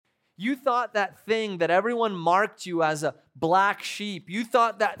You thought that thing that everyone marked you as a black sheep, you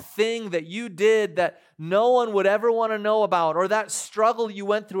thought that thing that you did that no one would ever want to know about, or that struggle you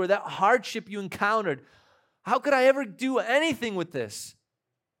went through, or that hardship you encountered, how could I ever do anything with this?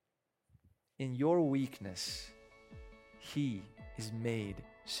 In your weakness, He is made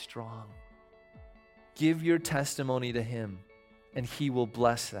strong. Give your testimony to Him, and He will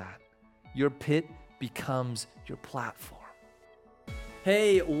bless that. Your pit becomes your platform.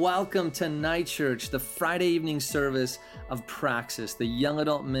 Hey, welcome to Night Church, the Friday evening service of Praxis, the young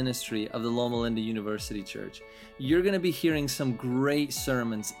adult ministry of the Loma Linda University Church. You're going to be hearing some great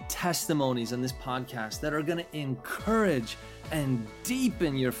sermons, testimonies on this podcast that are going to encourage and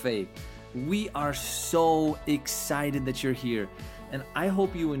deepen your faith. We are so excited that you're here, and I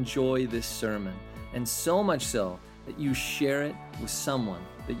hope you enjoy this sermon, and so much so that you share it with someone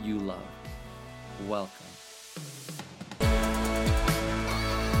that you love. Welcome.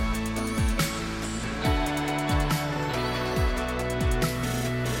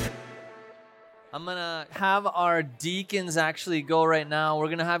 I'm going to have our deacons actually go right now. We're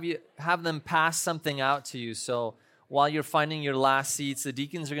going to have them pass something out to you. So while you're finding your last seats, the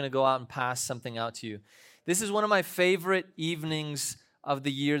deacons are going to go out and pass something out to you. This is one of my favorite evenings of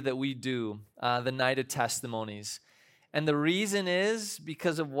the year that we do, the Night of Testimonies. And the reason is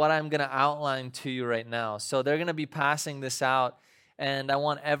because of what I'm going to outline to you right now. So they're going to be passing this out, and I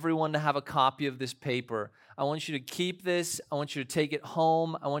want everyone to have a copy of this paper. I want you to keep this. I want you to take it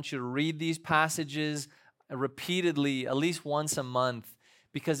home. I want you to read these passages repeatedly, at least once a month,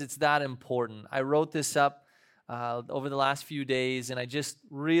 because it's that important. I wrote this up over the last few days, and I just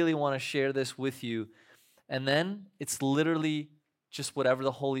really want to share this with you. And then it's literally just whatever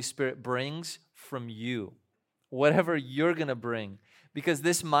the Holy Spirit brings from you, whatever you're going to bring, because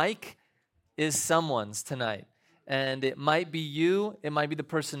this mic is someone's tonight. And it might be you, it might be the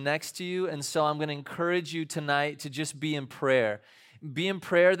person next to you. And so I'm going to encourage you tonight to just be in prayer. Be in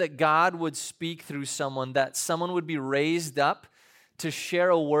prayer that God would speak through someone, that someone would be raised up to share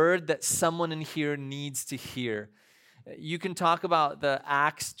a word that someone in here needs to hear. You can talk about the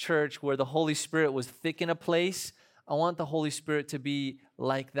Acts church where the Holy Spirit was thick in a place. I want the Holy Spirit to be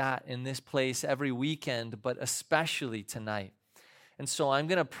like that in this place every weekend, but especially tonight. And so I'm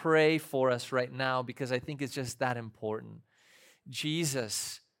going to pray for us right now because I think it's just that important.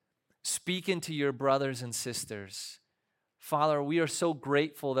 Jesus, speak into your brothers and sisters. Father, we are so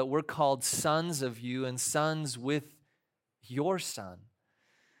grateful that we're called sons of you and sons with your Son.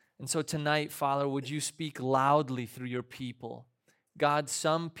 And so tonight, Father, would you speak loudly through your people? God,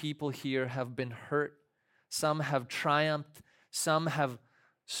 some people here have been hurt. Some have triumphed. Some have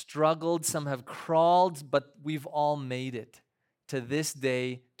struggled. Some have crawled, but we've all made it to this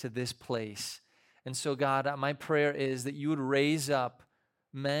day, to this place. And so, God, my prayer is that you would raise up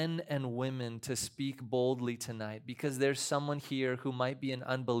men and women to speak boldly tonight, because there's someone here who might be an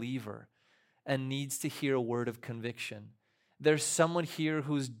unbeliever and needs to hear a word of conviction. There's someone here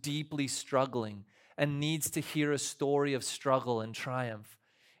who's deeply struggling and needs to hear a story of struggle and triumph.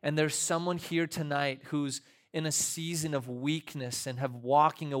 And there's someone here tonight who's in a season of weakness and have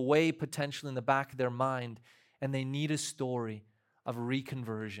walking away potentially in the back of their mind, and they need a story of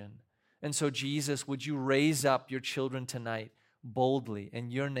reconversion. And so, Jesus, would you raise up your children tonight boldly? In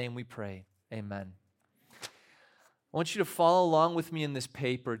your name we pray. Amen. I want you to follow along with me in this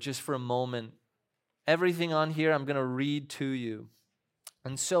paper just for a moment. Everything on here I'm going to read to you.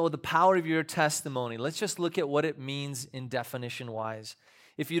 And so the power of your testimony, let's just look at what it means in definition-wise.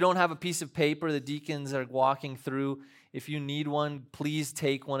 If you don't have a piece of paper, the deacons are walking through. If you need one, please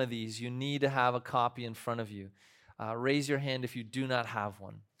take one of these. You need to have a copy in front of you. Raise your hand if you do not have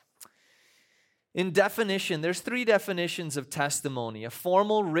one. In definition, there's 3 definitions of testimony: a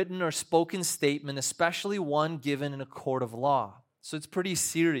formal, written, or spoken statement, especially one given in a court of law. So it's pretty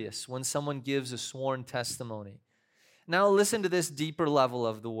serious when someone gives a sworn testimony. Now listen to this deeper level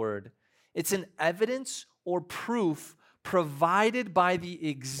of the word. It's an evidence or proof provided by the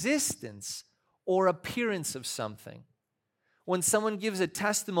existence or appearance of something. When someone gives a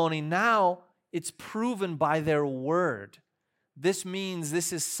testimony, now it's proven by their word. This means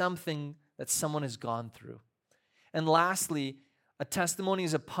this is something that someone has gone through. And lastly, a testimony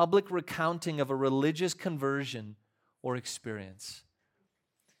is a public recounting of a religious conversion or experience.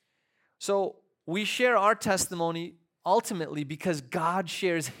 So we share our testimony ultimately because God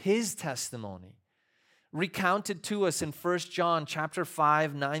shares His testimony, recounted to us in 1 John chapter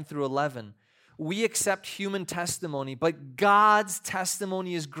 5, 9 through 11. We accept human testimony, but God's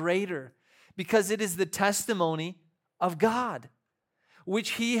testimony is greater, because it is the testimony of God,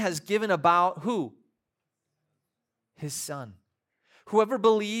 which He has given about who? His Son, Whoever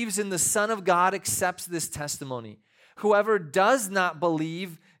believes in the Son of God accepts this testimony. Whoever does not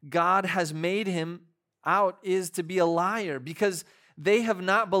believe God has made him out is to be a liar, because they have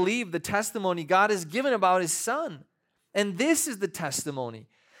not believed the testimony God has given about his Son. And this is the testimony.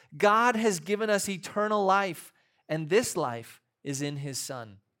 God has given us eternal life, and this life is in his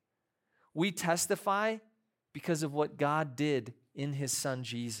Son. We testify because of what God did in his Son,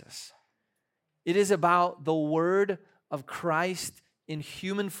 Jesus. It is about the word of Christ in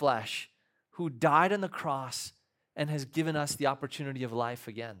human flesh, who died on the cross and has given us the opportunity of life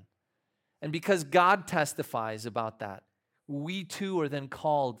again. And because God testifies about that, we too are then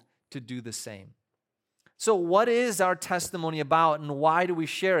called to do the same. So what is our testimony about, and why do we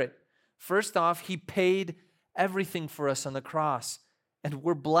share it? First off, he paid everything for us on the cross, and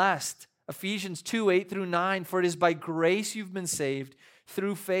we're blessed. Ephesians 2:8-9, for it is by grace you've been saved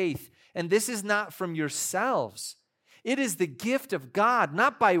through faith. And this is not from yourselves. It is the gift of God,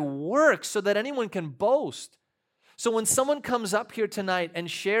 not by works, so that anyone can boast. So when someone comes up here tonight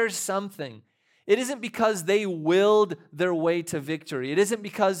and shares something, it isn't because they willed their way to victory. It isn't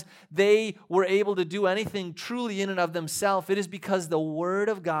because they were able to do anything truly in and of themselves. It is because the Word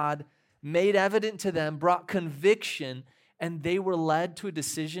of God made evident to them, brought conviction, and they were led to a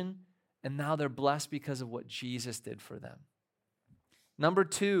decision, and now they're blessed because of what Jesus did for them. Number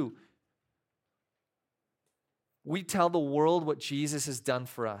two, we tell the world what Jesus has done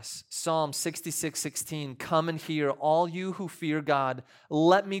for us. Psalm 66:16, come and hear, all you who fear God.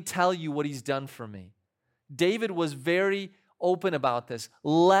 Let me tell you what he's done for me. David was very open about this.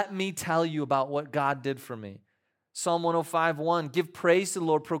 Let me tell you about what God did for me. Psalm 105:1, give praise to the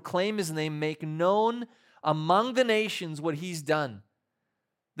Lord, proclaim his name, make known among the nations what he's done.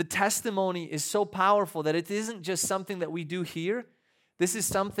 The testimony is so powerful that it isn't just something that we do here. This is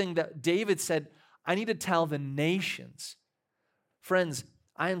something that David said, I need to tell the nations. Friends,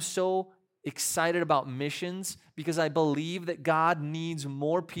 I am so excited about missions because I believe that God needs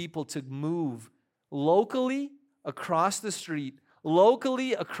more people to move locally across the street,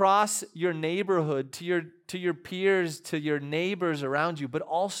 locally across your neighborhood, to your peers, to your neighbors around you, but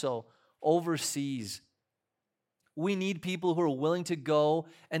also overseas. We need people who are willing to go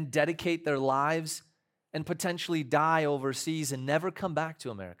and dedicate their lives and potentially die overseas and never come back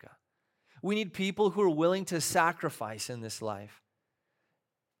to America. We need people who are willing to sacrifice in this life.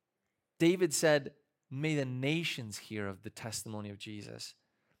 David said, may the nations hear of the testimony of Jesus.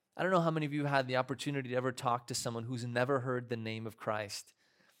 I don't know how many of you had the opportunity to ever talk to someone who's never heard the name of Christ.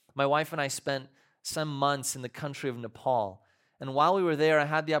 My wife and I spent some months in the country of Nepal. And while we were there, I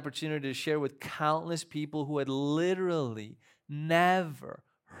had the opportunity to share with countless people who had literally never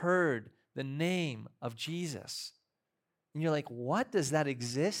heard the name of Jesus. And you're like, what? Does that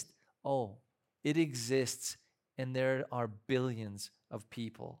exist? Oh, it exists, and there are billions of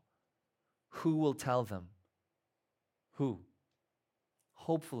people. Who will tell them? Who?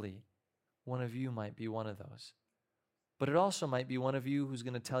 Hopefully, one of you might be one of those. But it also might be one of you who's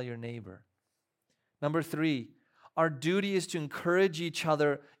going to tell your neighbor. Number three, our duty is to encourage each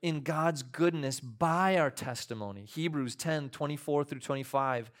other in God's goodness by our testimony. Hebrews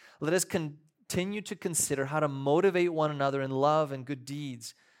 10:24-25. Let us continue to consider how to motivate one another in love and good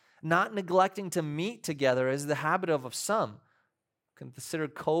deeds, not neglecting to meet together as the habit of some. Consider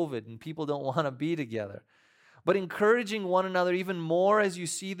COVID and people don't want to be together. But encouraging one another even more as you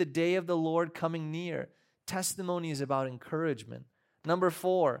see the day of the Lord coming near. Testimony is about encouragement. Number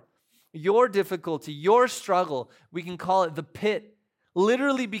four, your difficulty, your struggle, we can call it the pit,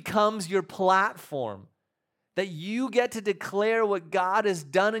 literally becomes your platform that you get to declare what God has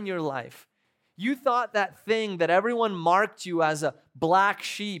done in your life. You thought that thing that everyone marked you as a black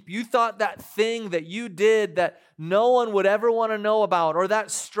sheep, you thought that thing that you did that no one would ever want to know about, or that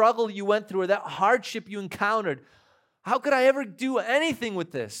struggle you went through, or that hardship you encountered, how could I ever do anything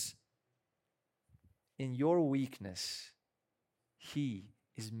with this? In your weakness, he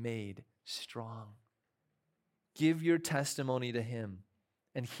is made strong. Give your testimony to him,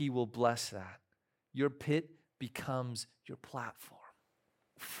 and he will bless that. Your pit becomes your platform.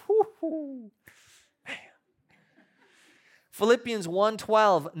 Man. Philippians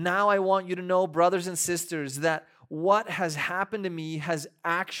 1:12, now I want you to know, brothers and sisters, that what has happened to me has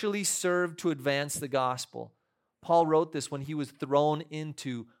actually served to advance the gospel. Paul wrote this when he was thrown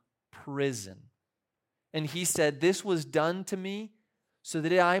into prison. And he said, this was done to me so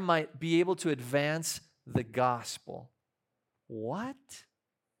that I might be able to advance the gospel. What?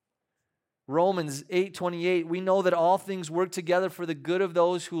 Romans 8:28, we know that all things work together for the good of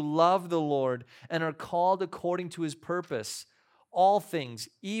those who love the Lord and are called according to his purpose. All things,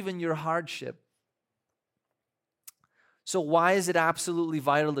 even your hardship. So why is it absolutely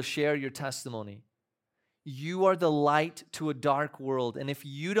vital to share your testimony? You are the light to a dark world, and if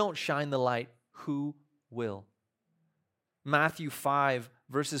you don't shine the light, who will? Matthew 5,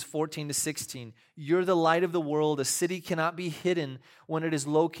 verses 14 to 16. You're the light of the world. A city cannot be hidden when it is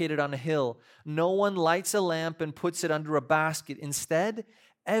located on a hill. No one lights a lamp and puts it under a basket. Instead,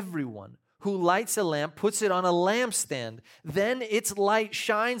 everyone who lights a lamp puts it on a lampstand. Then its light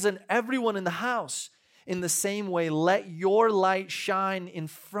shines on everyone in the house. In the same way, let your light shine in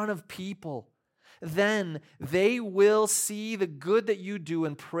front of people. Then they will see the good that you do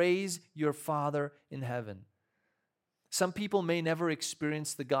and praise your Father in heaven. Some people may never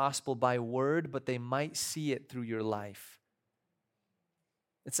experience the gospel by word, but they might see it through your life.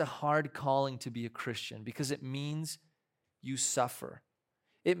 It's a hard calling to be a Christian because it means you suffer.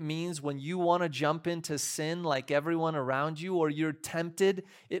 It means when you want to jump into sin like everyone around you, or you're tempted,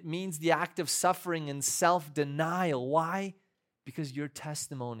 it means the act of suffering and self-denial. Why? Because your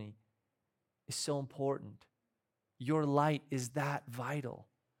testimony is so important. Your light is that vital.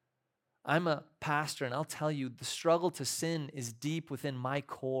 I'm a pastor, and I'll tell you, the struggle to sin is deep within my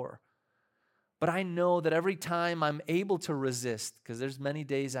core. But I know that every time I'm able to resist, because there's many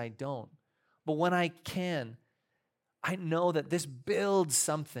days I don't, but when I can, I know that this builds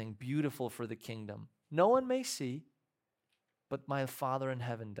something beautiful for the kingdom. No one may see, but my Father in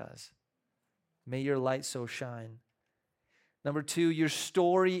heaven does. May your light so shine. Number 2, your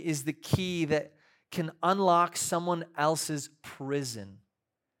story is the key that can unlock someone else's prison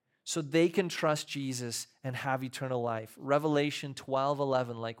so they can trust Jesus and have eternal life. Revelation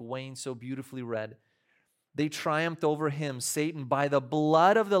 12:11, like Wayne so beautifully read, they triumphed over him, Satan, by the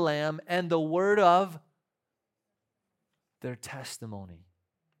blood of the Lamb and the word of their testimony.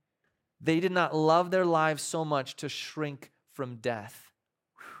 They did not love their lives so much to shrink from death.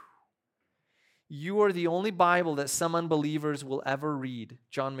 You are the only Bible that some unbelievers will ever read,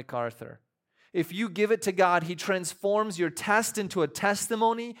 John MacArthur. If you give it to God, He transforms your test into a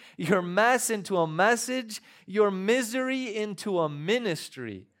testimony, your mess into a message, your misery into a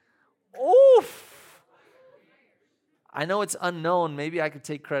ministry. Oof! I know it's unknown. Maybe I could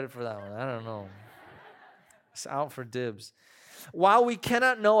take credit for that one. I don't know. It's out for dibs. While we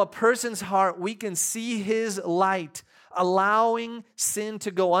cannot know a person's heart, we can see his light. Allowing sin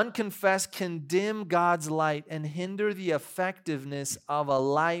to go unconfessed can dim God's light and hinder the effectiveness of a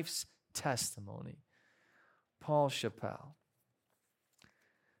life's testimony. Paul Chappell.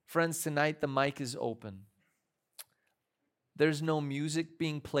 Friends, tonight the mic is open. There's no music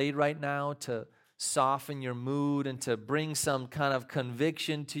being played right now to soften your mood and to bring some kind of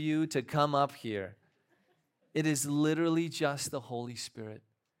conviction to you to come up here. It is literally just the Holy Spirit.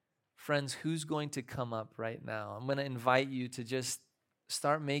 Friends, who's going to come up right now? I'm going to invite you to just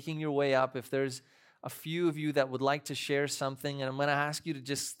start making your way up. If there's a few of you that would like to share something, and I'm going to ask you to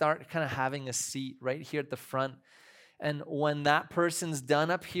just start kind of having a seat right here at the front. And when that person's done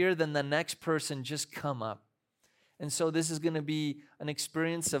up here, then the next person just come up. And so this is going to be an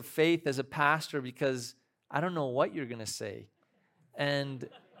experience of faith as a pastor, because I don't know what you're going to say. And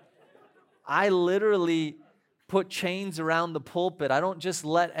I literally put chains around the pulpit. I don't just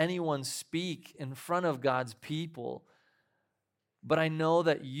let anyone speak in front of God's people. But I know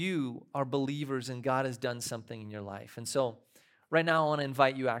that you are believers and God has done something in your life. And so right now I want to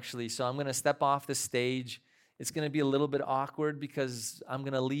invite you actually. So I'm going to step off the stage. It's going to be a little bit awkward because I'm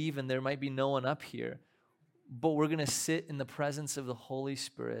going to leave and there might be no one up here. But we're going to sit in the presence of the Holy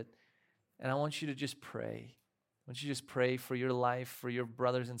Spirit. And I want you to just pray. I want you to just pray for your life, for your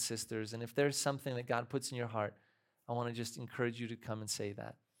brothers and sisters. And if there's something that God puts in your heart, I want to just encourage you to come and say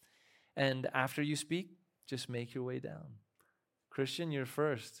that. And after you speak, just make your way down. Christian, you're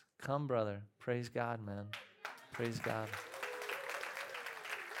first. Come, brother. Praise God, man. Praise God.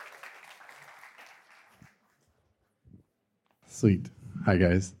 Sweet. Hi,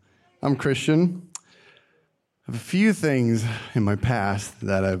 guys. I'm Christian. I have a few things in my past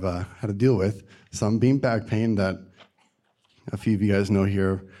that I've had to deal with. Some being back pain that a few of you guys know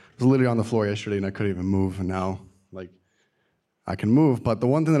here. I was literally on the floor yesterday and I couldn't even move, and now, I can move. But the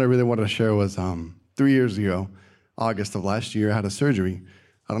one thing that I really wanted to share was 3 years ago, August of last year, I had a surgery.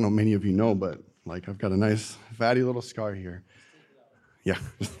 I don't know, many of you know, but I've got a nice fatty little scar here. Yeah.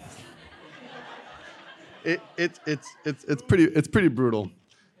 It's pretty brutal.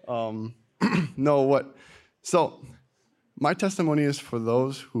 So my testimony is for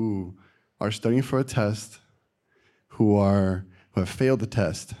those who are studying for a test, who have failed the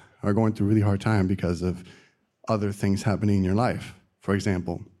test, are going through a really hard time because of other things happening in your life. For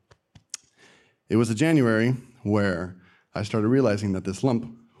example, it was a January where I started realizing that this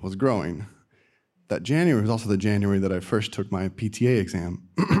lump was growing. that January was also the January that I first took my PTA exam.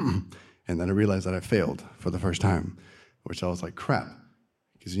 And then I realized that I failed for the first time, which I was like, crap.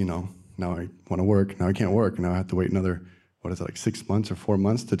 Because, now I want to work. Now I can't work. Now I have to wait another, 6 months or 4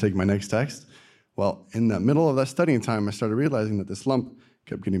 months to take my next test. Well, in the middle of that studying time, I started realizing that this lump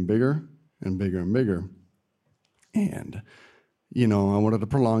kept getting bigger and bigger and bigger. And, I wanted to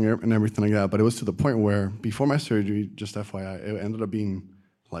prolong it and everything like that. But it was to the point where before my surgery, just FYI, it ended up being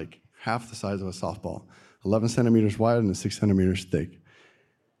like half the size of a softball, 11 centimeters wide and 6 centimeters thick.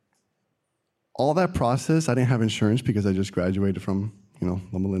 All that process, I didn't have insurance because I just graduated from,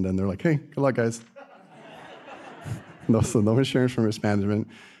 Loma Linda, and they're like, hey, good luck, guys. No insurance from risk management.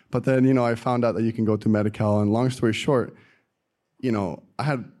 But then, I found out that you can go to Medi-Cal, and long story short, I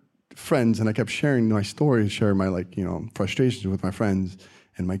had friends, and I kept sharing my stories, sharing my, frustrations with my friends.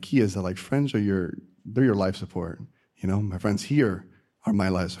 And my key is that, friends are they're your life support. My friends here are my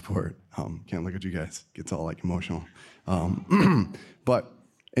life support. Can't look at you guys. Gets all, emotional. But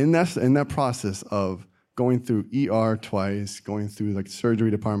in that process of going through ER twice, going through the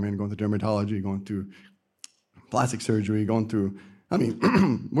surgery department, going through dermatology, going through plastic surgery, going through,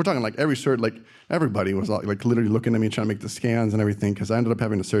 we're talking everybody was literally looking at me trying to make the scans and everything, because I ended up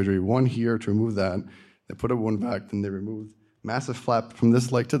having a surgery, one here to remove that. They put a wound back, then they removed massive flap from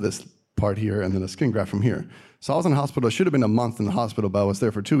this leg to this part here, and then a skin graft from here. So I was in the hospital. It should have been a month in the hospital, but I was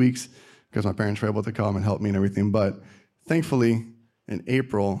there for 2 weeks because my parents were able to come and help me and everything. But thankfully, in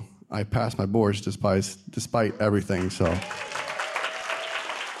April, I passed my boards despite everything. So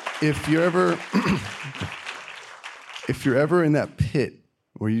if you're ever in that pit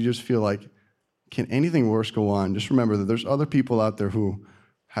where you just feel like, can anything worse go on? Just remember that there's other people out there who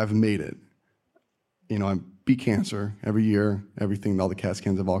have made it. I beat cancer every year, everything, all the CAT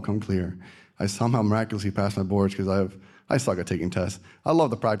scans have all come clear. I somehow miraculously passed my boards because I suck at taking tests. I love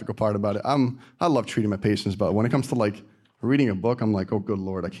the practical part about it. I love treating my patients, but when it comes to reading a book, I'm like, oh, good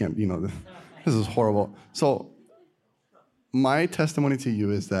Lord, I can't, this is horrible. So my testimony to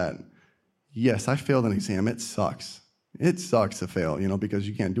you is that, yes, I failed an exam. It sucks. It sucks to fail, because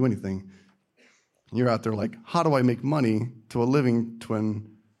you can't do anything. You're out there like, how do I make money to a living when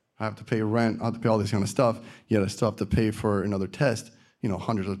I have to pay rent, I have to pay all this kind of stuff, yet I still have to pay for another test,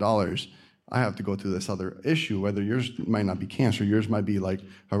 hundreds of dollars. I have to go through this other issue, whether yours might not be cancer, yours might be like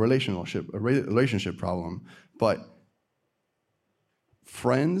a relationship problem. But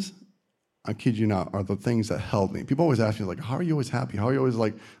friends, I kid you not, are the things that held me. People always ask me, how are you always happy? How are you always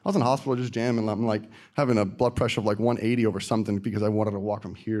I was in the hospital just jamming, I'm having a blood pressure of 180 over something because I wanted to walk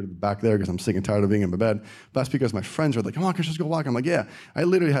from here to the back there because I'm sick and tired of being in my bed. But that's because my friends are like, come on, Chris, let's go walk. I'm like, yeah, I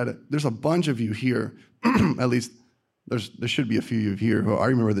literally there's a bunch of you here, at least there should be a few of you here who I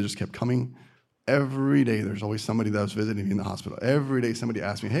remember they just kept coming. Every day there's always somebody that was visiting me in the hospital. Every day somebody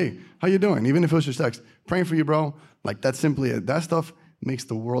asked me, hey, how you doing? Even if it was just text, praying for you, bro. That's simply it. That stuff makes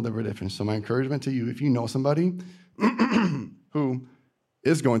the world of a difference. So my encouragement to you, if you know somebody who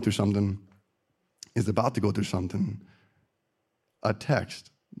is going through something, is about to go through something, a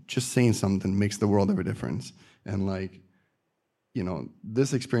text, just saying something makes the world of a difference. And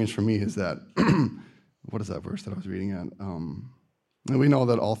this experience for me is that, what is that verse that I was reading at? And we know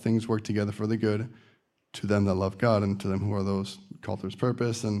that all things work together for the good to them that love God and to them who are those called to his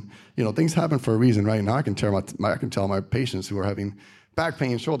purpose. And, things happen for a reason, right? Now I can tell my patients who are having back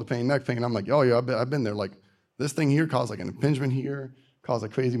pain, shoulder pain, neck pain. I'm like, oh yeah, I've been there. This thing here caused an impingement here, caused a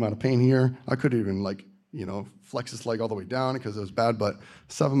crazy amount of pain here. I couldn't even flex this leg all the way down because it was bad. But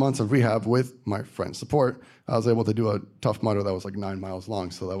 7 months of rehab with my friend's support, I was able to do a Tough Mudder that was 9 miles long.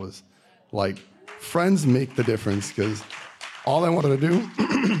 So that was friends make the difference, because all I wanted to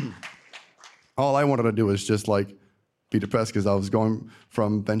do was just be depressed, because I was going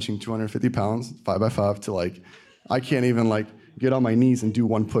from benching 250 pounds, 5x5, to I can't even get on my knees and do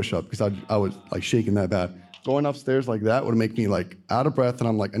one push-up because I was shaking that bad. Going upstairs like that would make me out of breath, and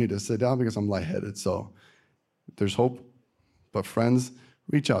I'm I need to sit down because I'm lightheaded. So there's hope, but friends,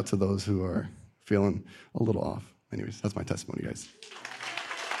 reach out to those who are feeling a little off. Anyways, that's my testimony, guys.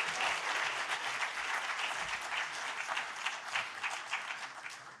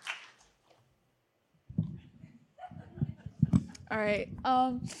 All right.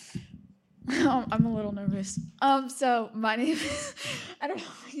 I'm a little nervous. So my name is, I don't know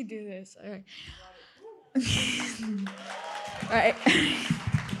if I can do this. All right. All right.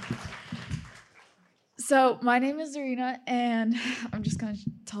 So my name is Zarina, and I'm just going to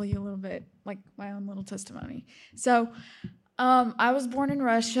tell you a little bit, my own little testimony. So I was born in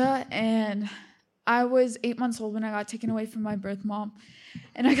Russia, and I was 8 months old when I got taken away from my birth mom,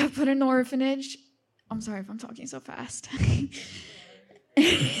 and I got put in an orphanage. I'm sorry if I'm talking so fast.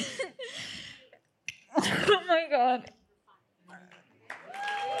 Oh my God.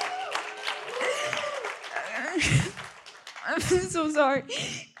 I'm so sorry.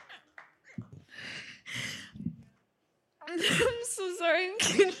 I'm so sorry. I'm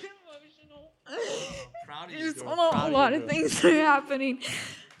getting emotional. Proud of you, There's girl. a Proud of lot you, of girl. things that are happening.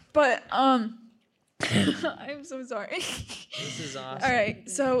 But I'm so sorry. This is awesome. All right.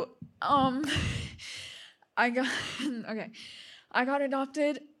 So I got okay. I got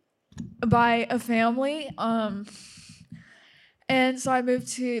adopted by a family. And so I moved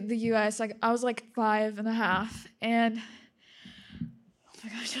to the US. Like I was like 5.5. And oh my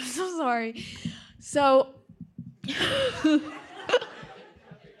gosh, I'm so sorry. So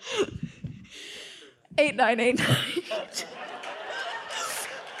 8989.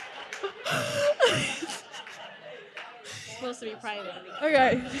 Supposed to be private.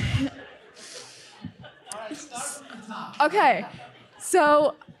 Okay. Okay.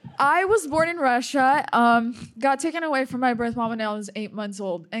 So I was born in Russia, got taken away from my birth mom when I was 8 months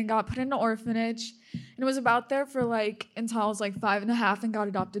old and got put in an orphanage. And was about there for like until I was like 5.5 and got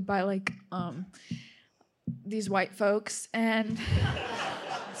adopted by like these white folks. And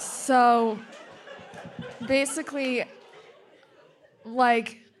so basically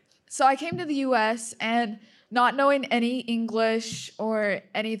so I came to the US and not knowing any English or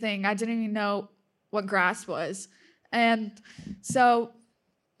anything, I didn't even know what grass was. And so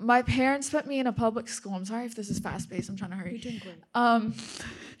my parents put me in a public school. I'm sorry if this is fast-paced. I'm trying to hurry. You're doing great.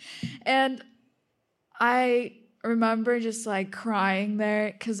 And I remember just like crying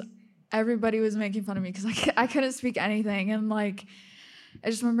there because everybody was making fun of me because I couldn't speak anything. And like, I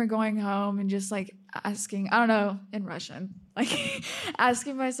just remember going home and just like asking, I don't know, in Russian, like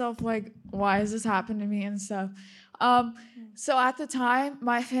asking myself like, why has this happened to me and stuff. So at the time,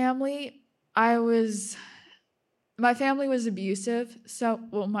 my family was abusive. So,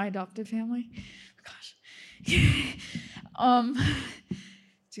 well, my adopted family, gosh,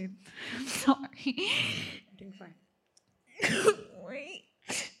 dude, I'm sorry. You're doing fine. Wait,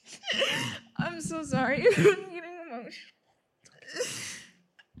 I'm so sorry. I'm getting emotional.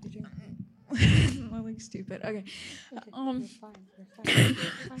 You're doing I look stupid. Okay. okay. You're fine. You're fine. You're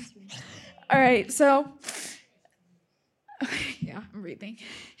fine, sweetie. All right. So, yeah, I'm breathing.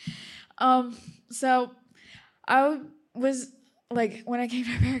 So, I was like, when I came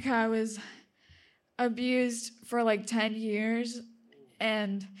to America, I was abused for like 10 years,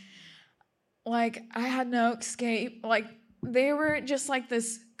 and like I had no escape. Like they were just like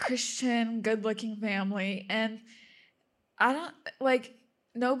this Christian, good-looking family, and I don't like.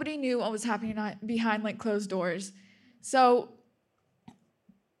 Nobody knew what was happening behind like closed doors. So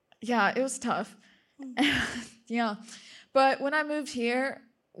yeah, it was tough. Yeah. But when I moved here,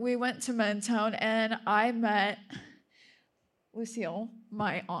 we went to Mentone and I met Lucille,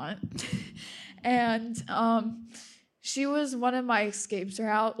 my aunt. And she was one of my escapes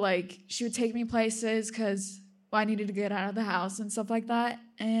throughout. Like she would take me places because I needed to get out of the house and stuff like that.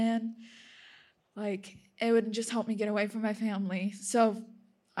 And like it would just help me get away from my family. So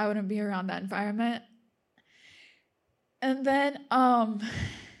I wouldn't be around that environment. And then I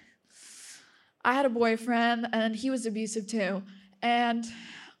had a boyfriend and he was abusive too. And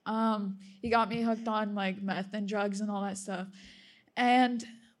he got me hooked on like meth and drugs and all that stuff. And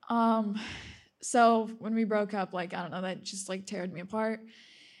so when we broke up, like, I don't know, that just like teared me apart.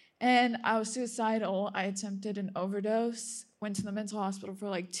 And I was suicidal. I attempted an overdose, went to the mental hospital for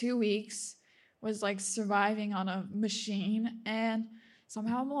like 2 weeks, was like surviving on a machine, and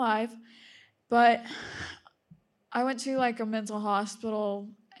somehow I'm alive. But I went to like a mental hospital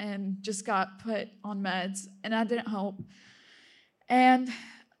and just got put on meds, and that didn't help. And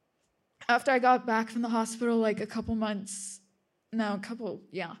after I got back from the hospital, like a month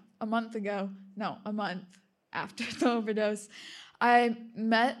after the overdose, I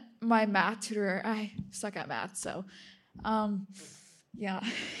met my math tutor. I suck at math, so yeah.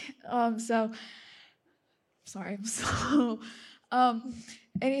 So sorry, I'm slow.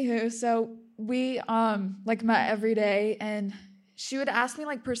 Anywho, so we like met every day, and she would ask me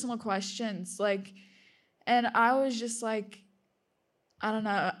like personal questions, like, and I was just like, I don't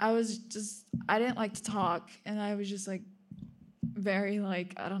know, I didn't like to talk, and I was just like very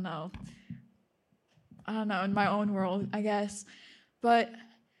like, I don't know, in my own world, I guess. But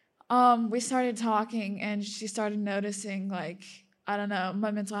we started talking, and she started noticing like, I don't know,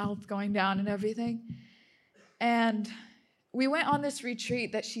 my mental health going down and everything. And we went on this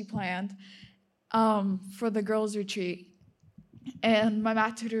retreat that she planned for the girls' retreat. And my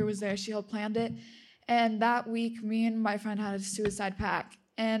math tutor was there. She helped plan it. And that week, me and my friend had a suicide pact,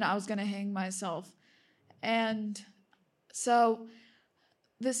 and I was going to hang myself. And so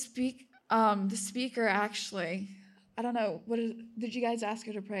the speaker actually, I don't know, did you guys ask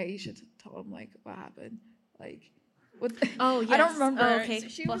her to pray? You should tell them, like, what happened. Like, what, Oh, yes. I don't remember. Oh, okay. So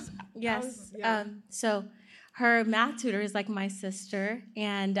she Well, was, yes. yeah. So her math tutor is like my sister,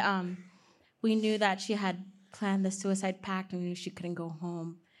 and we knew that she had planned the suicide pact and we knew she couldn't go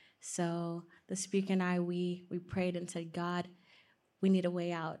home. So the speaker and I, we prayed and said, God, we need a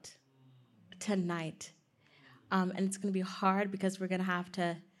way out tonight. And it's going to be hard because we're going to have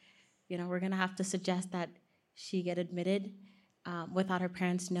to, we're going to have to suggest that she get admitted without her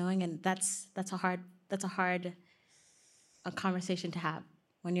parents knowing, and that's a hard conversation to have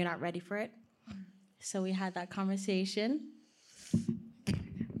when you're not ready for it. So we had that conversation.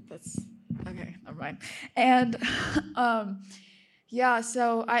 That's okay, never mind. And yeah,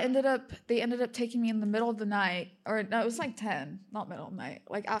 so they ended up taking me in the middle of the night, or no, it was like 10, not middle of the night,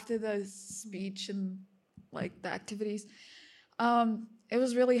 like after the speech and like the activities. It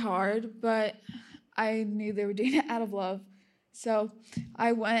was really hard, but I knew they were doing it out of love. So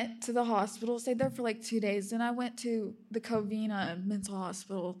I went to the hospital, stayed there for like 2 days. Then I went to the Covina mental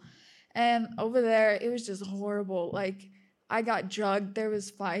hospital. And over there, it was just horrible. Like, I got drugged. There was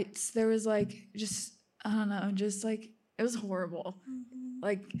fights. There was like, just, I don't know, just like, it was horrible. Mm-hmm.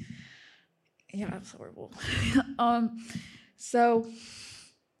 Like, yeah, it was horrible. So,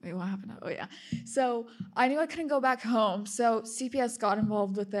 wait, what happened? Oh, yeah. So I knew I couldn't go back home. So CPS got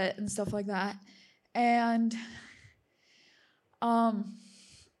involved with it and stuff like that. And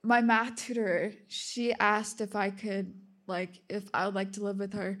my math tutor, she asked if I could, like, if I would like to live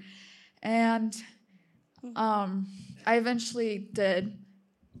with her. And I eventually did.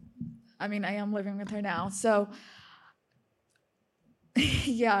 I mean, I am living with her now. So,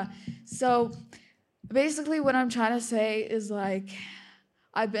 yeah. So basically what I'm trying to say is, like,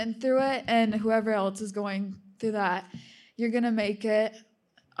 I've been through it, and whoever else is going through that, you're going to make it.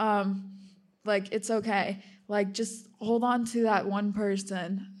 Like, it's okay. Like, just hold on to that one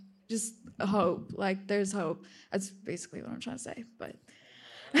person. Just hope. Like, there's hope. That's basically what I'm trying to say. But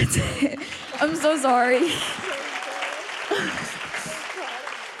that's it. I'm so sorry.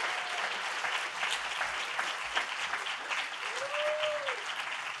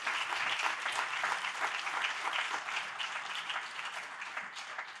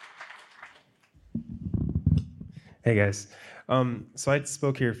 Hey guys, so I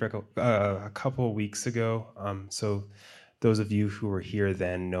spoke here for a couple of weeks ago. So those of you who were here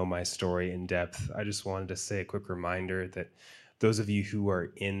then know my story in depth. I just wanted to say a quick reminder that those of you who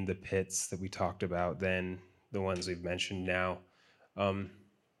are in the pits that we talked about then, the ones we've mentioned now,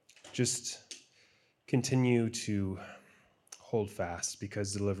 just continue to hold fast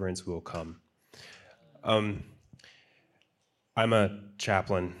because deliverance will come. I'm a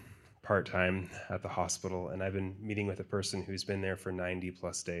chaplain part-time at the hospital, and I've been meeting with a person who's been there for 90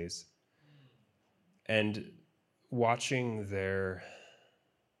 plus days. And watching their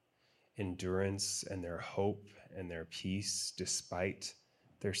endurance and their hope and their peace despite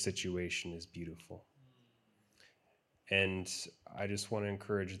their situation is beautiful. And I just want to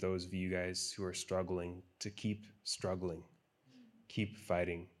encourage those of you guys who are struggling to keep struggling, keep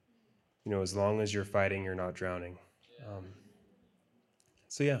fighting. You know, as long as you're fighting, you're not drowning.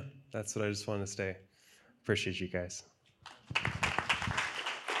 So yeah, that's what I just wanted to say. Appreciate you guys.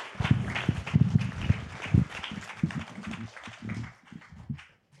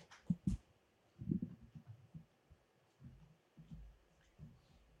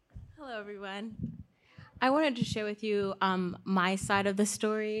 Hello, everyone. I wanted to share with you my side of the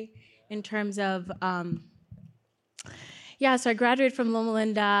story in terms of, so I graduated from Loma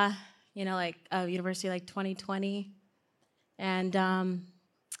Linda, university like 2020. And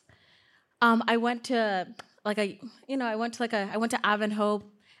I went to Advent-Hope.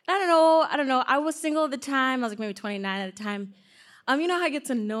 I don't know. I was single at the time. I was like maybe 29 at the time. You know how it gets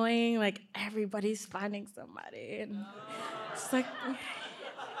annoying? Like everybody's finding somebody. And it's like,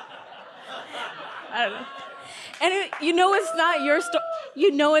 I don't know. And it's not your story.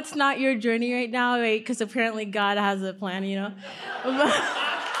 It's not your journey right now, right? Because apparently God has a plan, Yeah,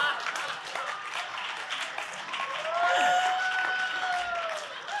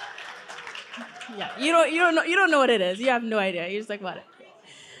 you don't know what it is. You have no idea. You're just like, what?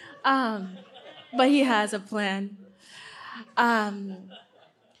 But He has a plan.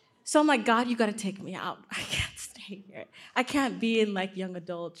 So I'm like, God, you got to take me out. I can't stay here. I can't be in like young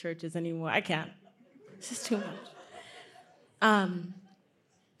adult churches anymore. I can't. It's just too much.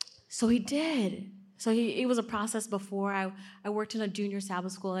 So He did. So it was a process before. I worked in a junior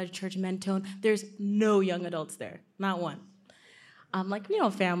Sabbath school at a church in Mentone. There's no young adults there, not one.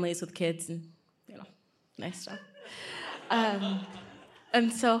 Families with kids and nice stuff.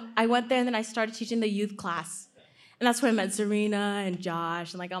 And so I went there and then I started teaching the youth class. And that's where I met Zarina and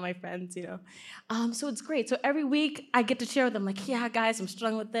Josh and like all my friends, you know. So it's great. So every week I get to share with them, like, yeah, guys, I'm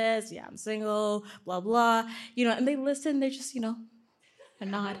struggling with this. Yeah, I'm single, blah, blah. You know, and they listen, they just, you know,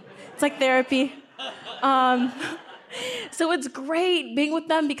 and nod. It's like therapy. So it's great being with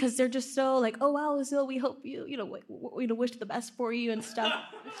them because they're just so like, oh, wow, Lucille, we hope you, wish the best for you and stuff.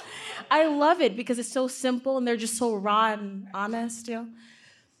 I love it because it's so simple and they're just so raw and honest, you know.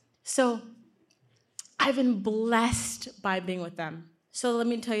 So I've been blessed by being with them. So let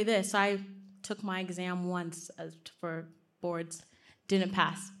me tell you this. I took my exam once for boards, didn't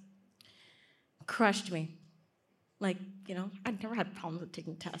pass. Crushed me. Like, you know, I never had problems with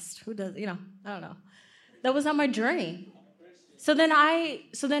taking tests. Who does, you know, I don't know. That was not my journey. So then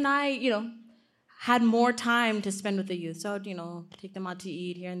I, you know, had more time to spend with the youth. So, you know, take them out to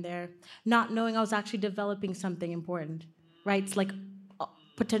eat here and there, not knowing I was actually developing something important, right? It's like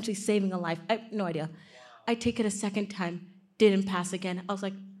potentially saving a life. I have no idea. I take it a second time, didn't pass again. I was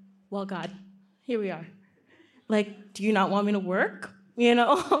like, well, God, here we are. Like, do you not want me to work? You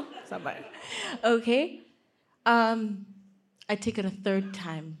know? Somebody. Okay. I take it a third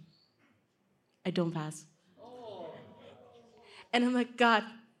time. I don't pass. And I'm like, God,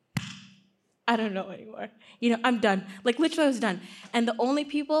 I don't know anymore. You know, I'm done. Like, literally, I was done. And the only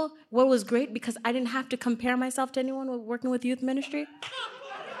people, what was great, because I didn't have to compare myself to anyone working with youth ministry.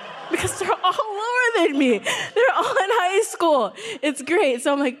 Because they're all lower than me. They're all in high school. It's great.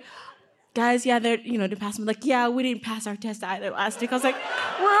 So I'm like, guys, yeah, they're, you know, to pass. I'm like, yeah, we didn't pass our test either last week. I was like,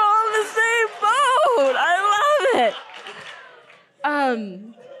 we're all in the same boat. I love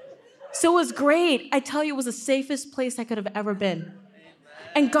it. So it was great. I tell you, it was the safest place I could have ever been.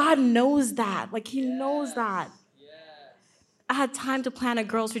 And God knows that. Like, He knows that. I had time to plan a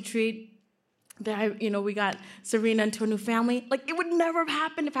girls' retreat. That we got Serena into a new family. Like, it would never have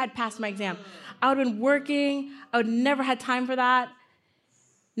happened if I had passed my exam. I would have been working. I would never had time for that.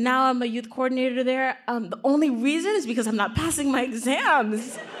 Now I'm a youth coordinator there. The only reason is because I'm not passing my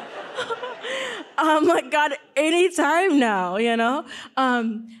exams. I'm like, God, anytime now, you know?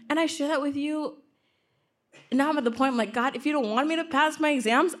 And I share that with you. Now I'm at the point, I'm like, God, if you don't want me to pass my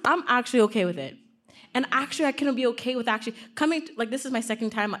exams, I'm actually okay with it. And actually, I couldn't be okay with actually coming, this is my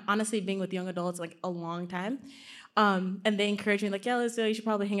second time, honestly, being with young adults, like, a long time. And they encourage me, like, yeah, Lisa, you should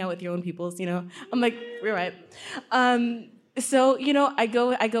probably hang out with your own peoples, you know? I'm like, you're right. So, you know, I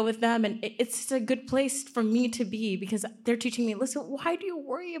go with them, and it's just a good place for me to be because they're teaching me, listen, why do you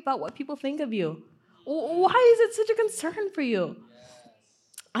worry about what people think of you? Why is it such a concern for you?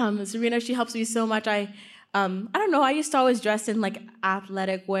 Serena, she helps me so much. I don't know, I used to always dress in, like,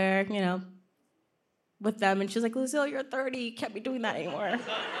 athletic wear, you know, with them, and she's like, Lucille, you're 30, you can't be doing that anymore.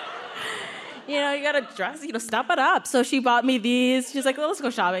 You know, you gotta dress, you know, step it up. So she bought me these. She's like, well, let's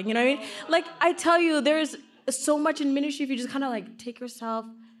go shopping, you know what I mean? Like, I tell you, there's so much in ministry if you just kind of, like, take yourself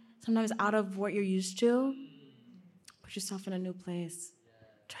sometimes out of what you're used to, put yourself in a new place,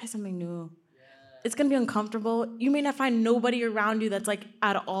 try something new. It's gonna be uncomfortable. You may not find nobody around you that's, like,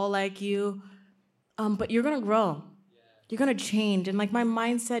 at all like you, but you're gonna grow. You're gonna change, and, like, my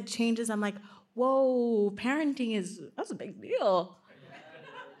mindset changes. I'm like, whoa, parenting that's a big deal.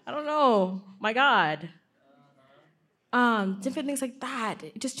 I don't know, my God. Different things like that.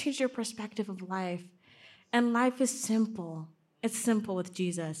 It just changed your perspective of life. And life is simple. It's simple with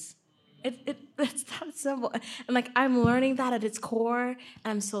Jesus. It's that simple. And, like, I'm learning that at its core, and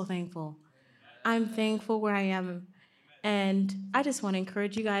I'm so thankful. I'm thankful where I am. And I just want to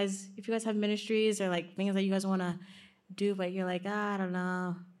encourage you guys, if you guys have ministries or, like, things that you guys want to do, but you're like, I don't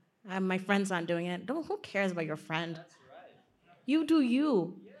know. My friend's not doing it. Who cares about your friend? That's right. You do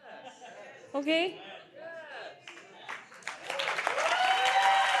you. Yes. Okay? Yes.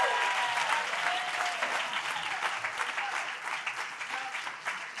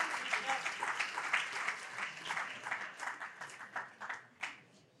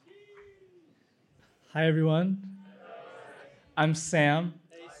 Hi, everyone. I'm Sam.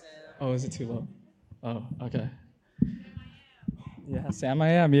 Hey, Sam. Oh, is it too low? Oh, okay. Yeah, Sam I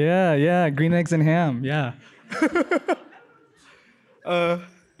am. Yeah. Green eggs and ham. Yeah.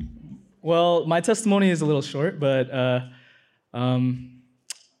 Well, my testimony is a little short, but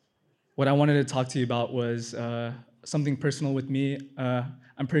what I wanted to talk to you about was something personal with me.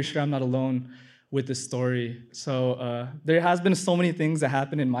 I'm pretty sure I'm not alone with this story. So there has been so many things that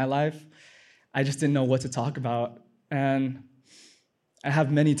happened in my life. I just didn't know what to talk about. And I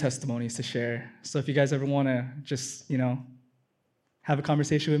have many testimonies to share. So if you guys ever want to just, you know, have a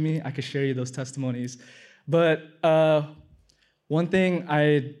conversation with me, I could share you those testimonies. But one thing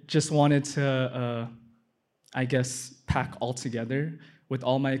I just wanted to, pack all together with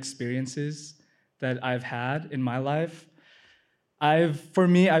all my experiences that I've had in my life, I've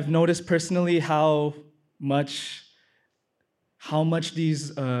noticed personally how much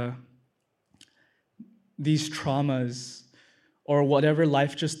these traumas or whatever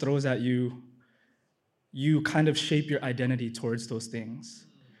life just throws at you, you kind of shape your identity towards those things.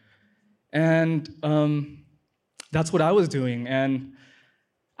 And that's what I was doing. And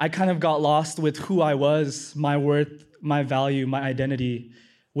I kind of got lost with who I was, my worth, my value, my identity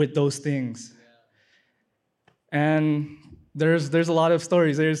with those things. And there's a lot of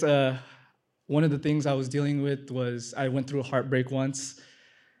stories. There's one of the things I was dealing with was I went through a heartbreak once.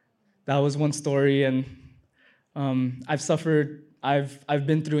 That was one story, and I've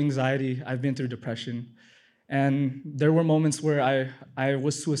been through anxiety, I've been through depression, and there were moments where I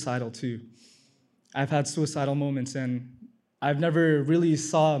was suicidal too. I've had suicidal moments, and I've never really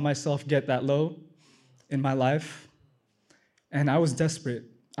saw myself get that low in my life, and I was desperate.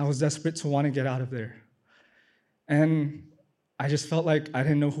 I was desperate to want to get out of there. And I just felt like I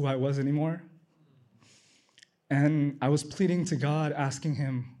didn't know who I was anymore. And I was pleading to God, asking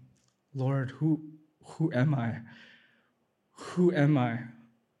him, Lord, who am I? Who am I?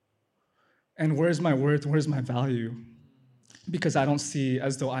 And where's my worth? Where's my value? Because I don't see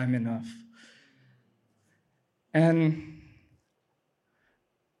as though I'm enough. And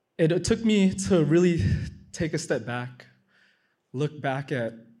it took me to really take a step back, look back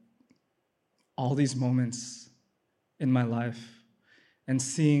at all these moments in my life and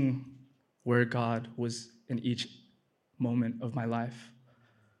seeing where God was in each moment of my life.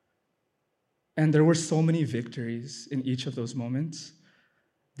 And there were so many victories in each of those moments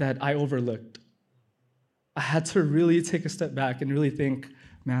that I overlooked. I had to really take a step back and really think,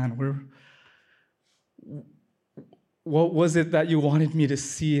 man, what was it that you wanted me to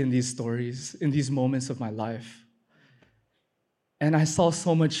see in these stories, in these moments of my life? And I saw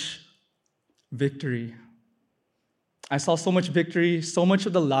so much victory. I saw so much victory, so much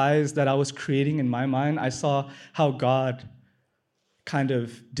of the lies that I was creating in my mind. I saw how God kind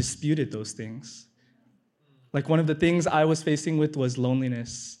of disputed those things. Like one of the things I was facing with was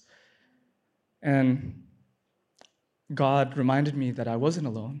loneliness. And God reminded me that I wasn't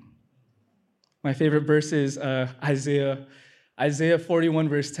alone. My favorite verse is Isaiah 41,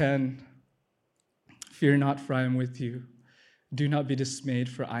 verse 10. Fear not, for I am with you. Do not be dismayed,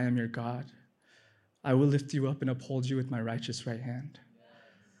 for I am your God. I will lift you up and uphold you with my righteous right hand.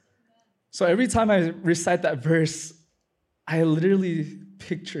 So every time I recite that verse, I literally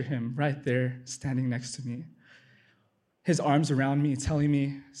picture him right there standing next to me. His arms around me, telling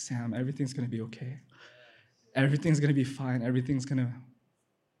me, Sam, everything's going to be okay. Everything's going to be fine. Everything's going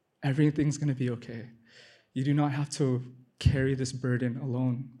to be okay. You do not have to carry this burden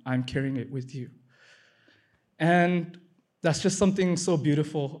alone. I'm carrying it with you. And that's just something so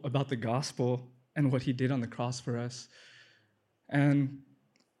beautiful about the gospel and what he did on the cross for us. And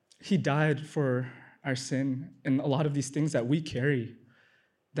he died for our sin and a lot of these things that we carry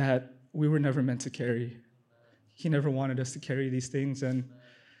that we were never meant to carry. He never wanted us to carry these things. And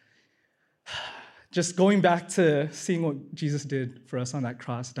just going back to seeing what Jesus did for us on that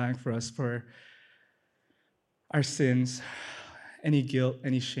cross, dying for us for our sins, any guilt,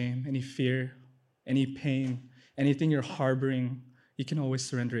 any shame, any fear, any pain, anything you're harboring, you can always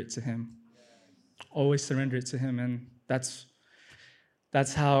surrender it to him. Always surrender it to him. And that's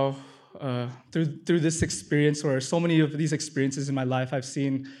how, through this experience, or so many of these experiences in my life, I've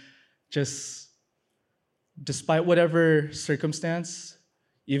seen just, despite whatever circumstance,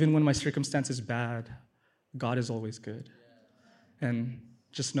 even when my circumstance is bad, God is always good. And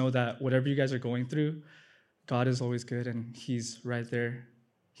just know that whatever you guys are going through, God is always good, and he's right there.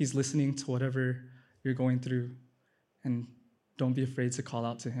 He's listening to whatever you're going through, and don't be afraid to call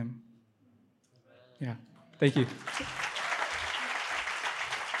out to him. Yeah, thank you.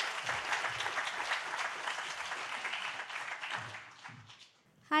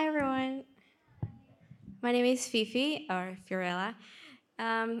 Hi, everyone. My name is Fifi, or Fiorella,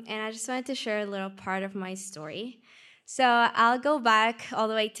 and I just wanted to share a little part of my story. So I'll go back all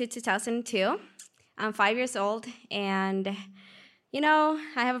the way to 2002. I'm 5 years old, and, I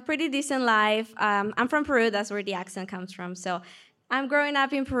have a pretty decent life. I'm from Peru. That's where the accent comes from. So I'm growing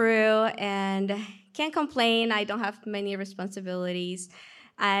up in Peru, and can't complain. I don't have many responsibilities.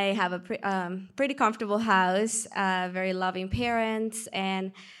 I have a pretty comfortable house, very loving parents,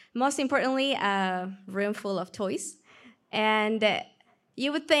 and most importantly, a room full of toys. And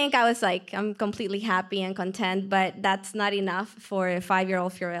you would think I'm completely happy and content, but that's not enough for a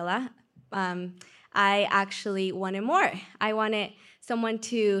 5-year-old Fiorella. I actually wanted more. I wanted someone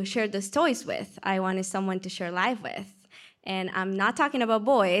to share those toys with. I wanted someone to share life with. And I'm not talking about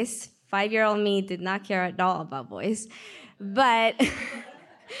boys. 5-year-old me did not care at all about boys. But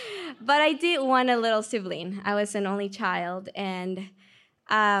but I did want a little sibling. I was an only child, and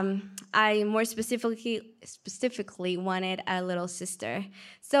I more specifically wanted a little sister.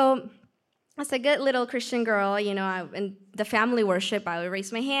 So as a good little Christian girl, in the family worship, I would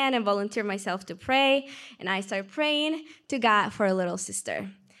raise my hand and volunteer myself to pray, and I started praying to God for a little sister.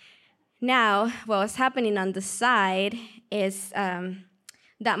 Now, what was happening on the side is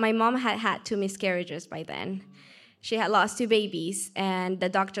that my mom had 2 miscarriages by then. She had lost 2 babies, and the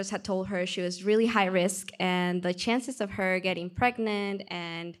doctors had told her she was really high risk, and the chances of her getting pregnant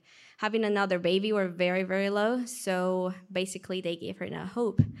and having another baby were very, very low. So basically, they gave her no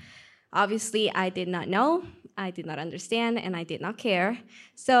hope. Obviously, I did not know, I did not understand, and I did not care.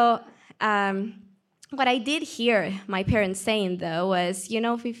 So what I did hear my parents saying, though, was,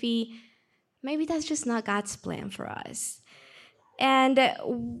 Fifi, maybe that's just not God's plan for us. And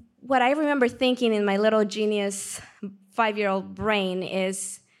what I remember thinking in my little genius 5-year-old brain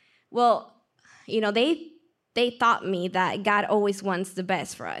is, they taught me that God always wants the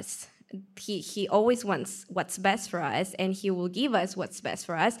best for us. He always wants what's best for us, and he will give us what's best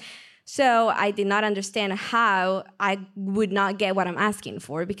for us. So I did not understand how I would not get what I'm asking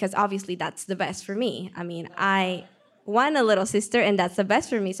for, because obviously that's the best for me. I mean, I want a little sister, and that's the best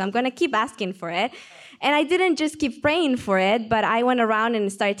for me, so I'm going to keep asking for it. And I didn't just keep praying for it, but I went around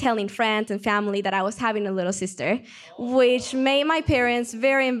and started telling friends and family that I was having a little sister, which made my parents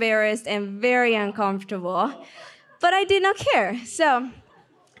very embarrassed and very uncomfortable. But I did not care. So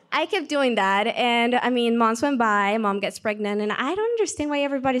I kept doing that, and months went by, mom gets pregnant, and I don't understand why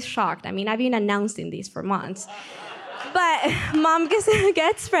everybody's shocked. I've been announcing this for months. But mom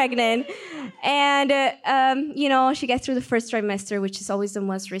gets pregnant, and, she gets through the first trimester, which is always the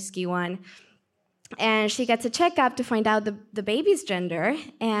most risky one. And she gets a checkup to find out the baby's gender,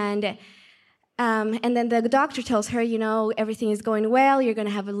 and then the doctor tells her, everything is going well, you're going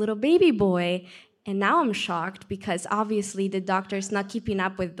to have a little baby boy. And now I'm shocked because obviously the doctor's not keeping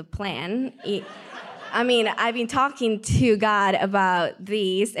up with the plan. I've been talking to God about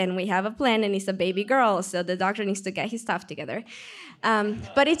these, and we have a plan, and it's a baby girl, so the doctor needs to get his stuff together.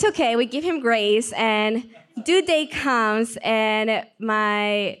 But it's okay, we give him grace, and due date comes, and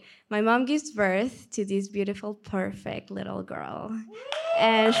my mom gives birth to this beautiful, perfect little girl.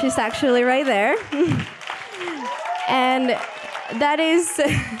 And she's actually right there. And that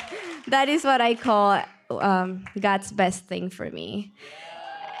is what I call God's best thing for me.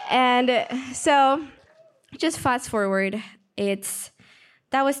 And so, just fast forward,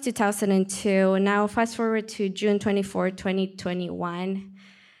 that was 2002. Now fast forward to June 24, 2021.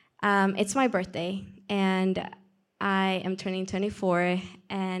 It's my birthday, and I am turning 24,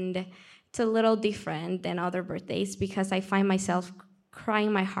 and it's a little different than other birthdays because I find myself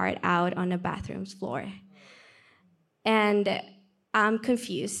crying my heart out on a bathroom's floor. And I'm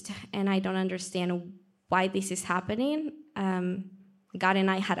confused, and I don't understand why this is happening. God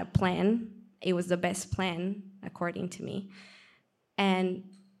and I had a plan. It was the best plan, according to me. And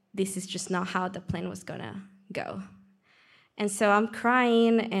this is just not how the plan was going to go. And so I'm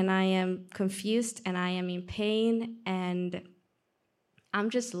crying, and I am confused, and I am in pain, and I'm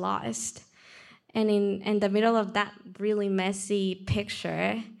just lost. And in the middle of that really messy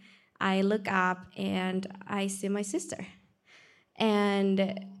picture, I look up, and I see my sister.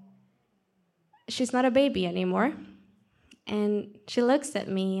 And she's not a baby anymore. And she looks at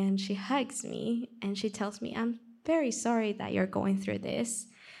me, and she hugs me, and she tells me, I'm very sorry that you're going through this,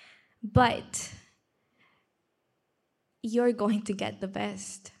 but you're going to get the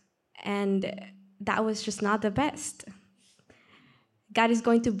best. And that was just not the best. God is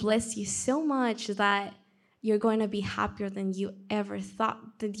going to bless you so much that you're going to be happier than you ever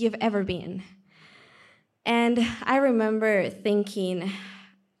thought that you've ever been. And I remember thinking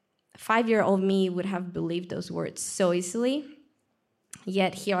 5-year-old me would have believed those words so easily.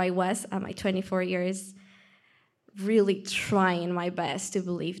 Yet here I was at my 24 years, really trying my best to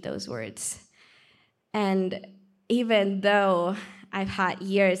believe those words. And even though I've had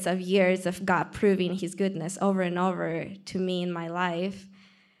years of God proving his goodness over and over to me in my life,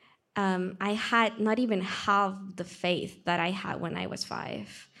 I had not even half the faith that I had when I was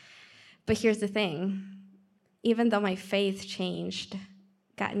 5. But here's the thing. Even though my faith changed,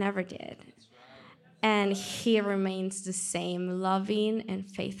 God never did. And he remains the same loving and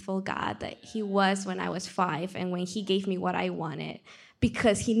faithful God that he was when I was 5 and when he gave me what I wanted,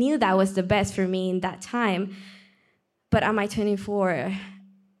 because he knew that was the best for me in that time. But at my 24,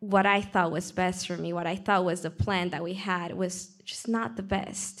 what I thought was best for me, what I thought was the plan that we had was just not the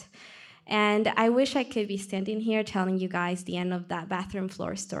best. And I wish I could be standing here telling you guys the end of that bathroom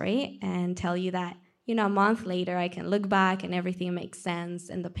floor story and tell you that, a month later I can look back and everything makes sense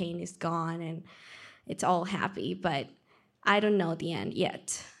and the pain is gone and it's all happy. But I don't know the end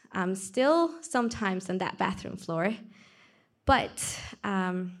yet. I'm still sometimes on that bathroom floor. But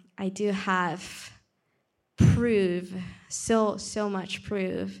I do have proof, so much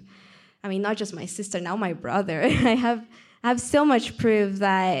proof. I mean, not just my sister, now my brother. I have so much proof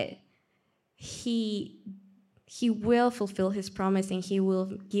that he will fulfill his promise and he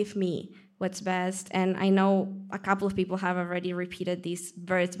will give me what's best. And I know a couple of people have already repeated these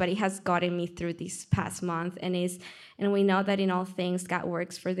words, but it has gotten me through this past month. And we know that in all things, God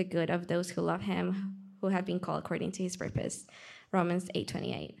works for the good of those who love him, who have been called according to his purpose. Romans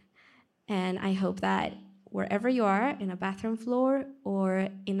 8:28. And I hope that wherever you are, in a bathroom floor or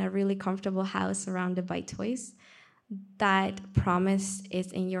in a really comfortable house surrounded by toys, that promise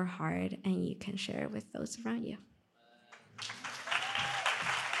is in your heart and you can share it with those around you.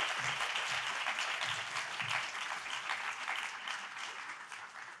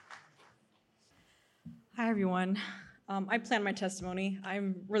 Hi, everyone. I planned my testimony.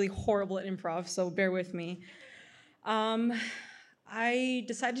 I'm really horrible at improv, so bear with me. I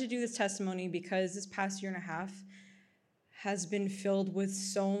decided to do this testimony because this past year and a half has been filled with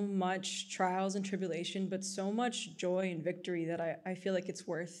so much trials and tribulation, but so much joy and victory that I feel like it's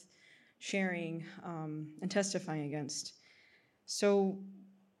worth sharing and testifying against. So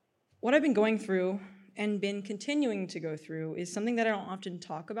what I've been going through and been continuing to go through is something that I don't often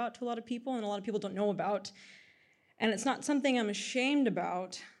talk about to a lot of people, and a lot of people don't know about. And it's not something I'm ashamed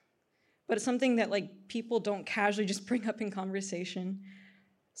about, but it's something that people don't casually just bring up in conversation.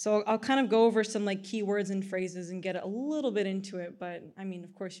 So I'll kind of go over some key words and phrases and get a little bit into it, but I mean,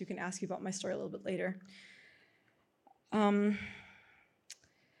 of course, you can ask me about my story a little bit later. But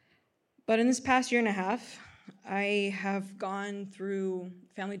in this past year and a half, I have gone through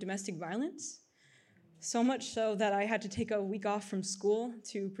family domestic violence. So much so that I had to take a week off from school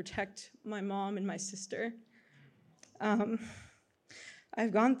to protect my mom and my sister.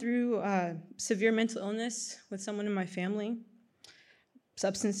 I've gone through severe mental illness with someone in my family,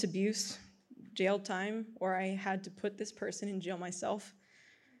 substance abuse, jail time, or I had to put this person in jail myself.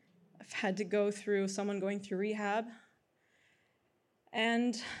 I've had to go through someone going through rehab.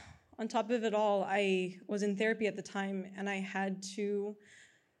 And on top of it all, I was in therapy at the time, and I had to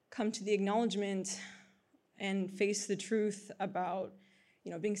come to the acknowledgement and face the truth about,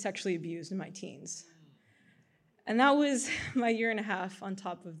 being sexually abused in my teens. And that was my year and a half on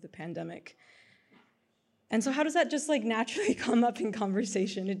top of the pandemic. And so how does that just naturally come up in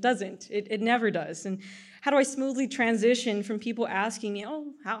conversation? It doesn't. It never does. And how do I smoothly transition from people asking me,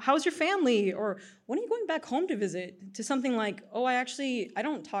 oh, how's your family? Or when are you going back home to visit? To something like, oh, I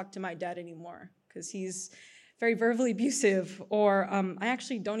don't talk to my dad anymore because he's very verbally abusive. Or I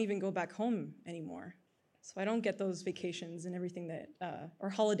actually don't even go back home anymore. So I don't get those vacations and everything that, or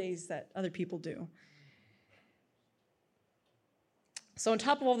holidays that other people do. So on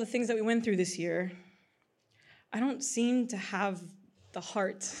top of all the things that we went through this year, I don't seem to have the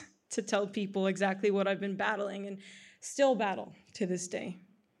heart to tell people exactly what I've been battling and still battle to this day.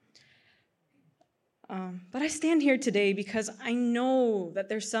 But I stand here today because I know that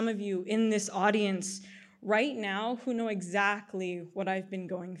there's some of you in this audience right now who know exactly what I've been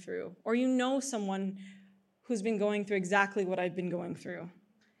going through, or you know someone who's been going through exactly what I've been going through.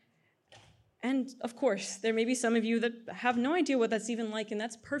 And of course, there may be some of you that have no idea what that's even like, and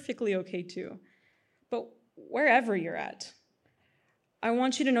that's perfectly okay too. But wherever you're at, I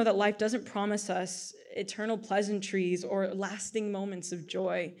want you to know that life doesn't promise us eternal pleasantries or lasting moments of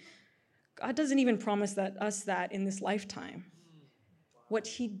joy. God doesn't even promise us that in this lifetime. What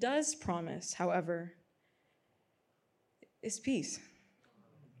he does promise, however, is peace.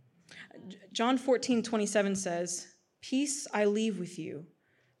 John 14:27 says, "Peace I leave with you,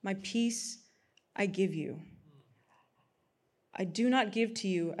 my peace I give you. I do not give to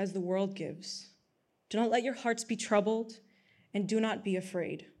you as the world gives. Do not let your hearts be troubled, and do not be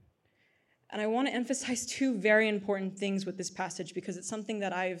afraid." And I want to emphasize two very important things with this passage because it's something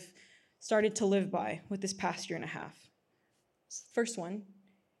that I've started to live by with this past year and a half. First one,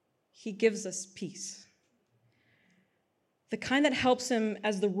 he gives us peace. The kind that helps him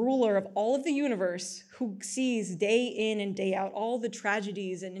as the ruler of all of the universe, who sees day in and day out all the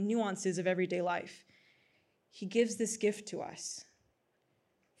tragedies and nuances of everyday life. He gives this gift to us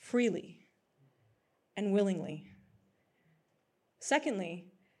freely and willingly. Secondly,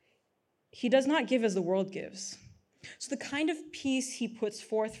 he does not give as the world gives. So the kind of peace he puts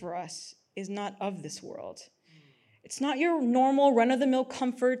forth for us is not of this world. It's not your normal run-of-the-mill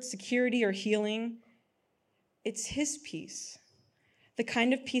comfort, security, or healing. It's his peace, the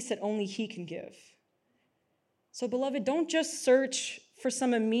kind of peace that only he can give. So, beloved, don't just search for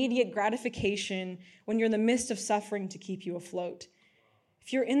some immediate gratification when you're in the midst of suffering to keep you afloat.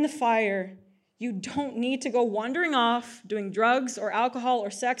 If you're in the fire, you don't need to go wandering off, doing drugs or alcohol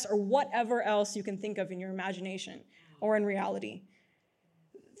or sex or whatever else you can think of in your imagination or in reality.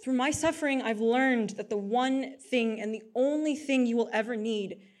 Through my suffering, I've learned that the one thing and the only thing you will ever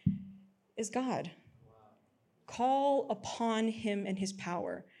need is God. Call upon him and his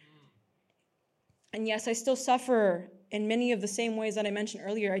power. And yes, I still suffer in many of the same ways that I mentioned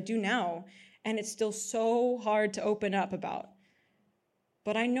earlier. I do now, and it's still so hard to open up about.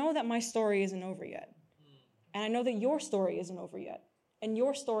 But I know that my story isn't over yet. And I know that your story isn't over yet. And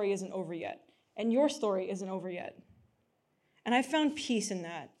your story isn't over yet. And your story isn't over yet. And I found peace in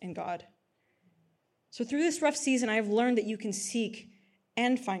that, in God. So through this rough season, I have learned that you can seek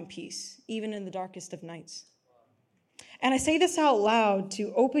and find peace, even in the darkest of nights. And I say this out loud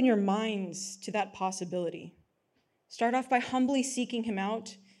to open your minds to that possibility. Start off by humbly seeking him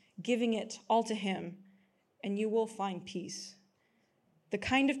out, giving it all to him, and you will find peace. The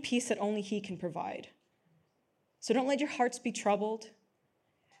kind of peace that only he can provide. So don't let your hearts be troubled,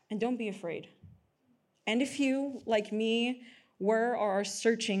 and don't be afraid. And if you, like me, were or are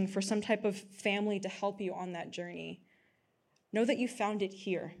searching for some type of family to help you on that journey, know that you found it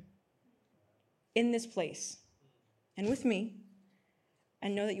here, in this place, and with me,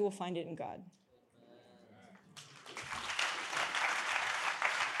 and know that you will find it in God.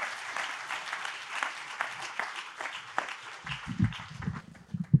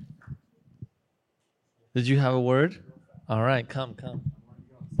 Did you have a word? All right, come.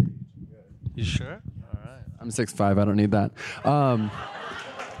 You sure? All right. I'm 6'5", I don't need that.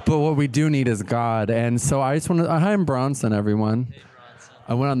 But what we do need is God. And so I just want to, hi, I'm Bronson, everyone. Hey, Bronson.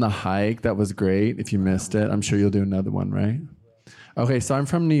 I went on the hike. That was great. If you missed it, I'm sure you'll do another one, right? Okay, so I'm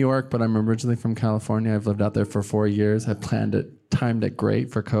from New York, but I'm originally from California. I've lived out there for 4 years. I timed it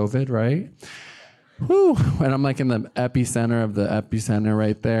great for COVID, right? Whew. And I'm like in the epicenter of the epicenter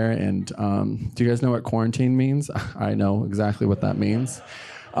right there. And do you guys know what quarantine means? I know exactly what that means.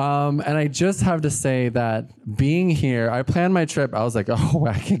 And I just have to say that being here, I planned my trip. I was like, oh,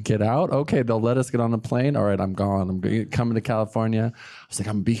 I can get out? Okay, they'll let us get on a plane. All right, I'm gone. I'm coming to California. I was like,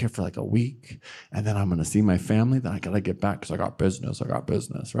 I'm going to be here for like a week. And then I'm going to see my family. Then I got to get back because I got business,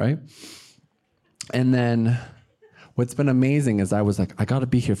 right? And then what's been amazing is I was like, I got to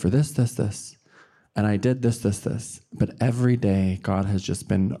be here for this. And I did this. But every day, God has just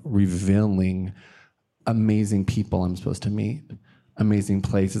been revealing amazing people I'm supposed to meet, amazing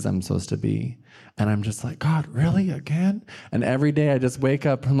places I'm supposed to be. And I'm just like, God, really, again? And every day I just wake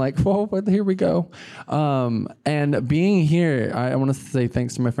up and I'm like, whoa, here we go. And being here, I want to say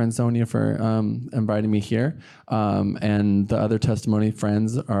thanks to my friend Sonia for inviting me here. And the other testimony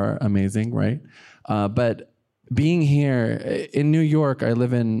friends are amazing, right? But being here in New York, I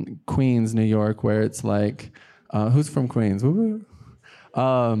live in Queens, New York, where it's like, who's from Queens? Woo-woo.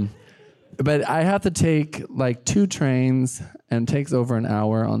 But I have to take like 2 trains, and it takes over an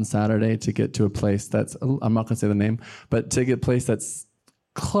hour on Saturday to get to a place that's, I'm not going to say the name, but to get a place that's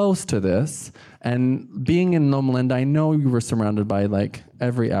close to this. And being in Loma Linda, I know you were surrounded by like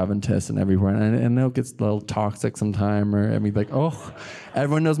every Adventist and everywhere. And I know it gets a little toxic sometime, or I mean, like, oh,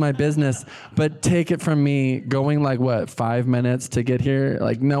 everyone knows my business. But take it from me, going like, 5 minutes to get here?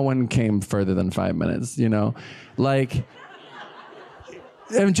 Like, no one came further than 5 minutes, you know? Like,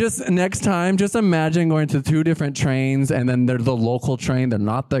 and just next time, just imagine going to 2 different trains, and then they're the local train. They're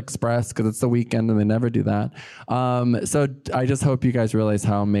not the express because it's the weekend and they never do that. So I just hope you guys realize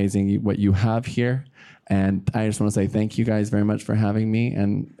how amazing what you have here. And I just want to say thank you guys very much for having me.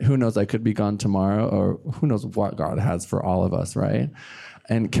 And who knows, I could be gone tomorrow, or who knows what God has for all of us, right?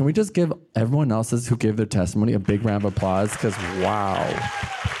 And can we just give everyone else who gave their testimony a big round of applause? Because wow.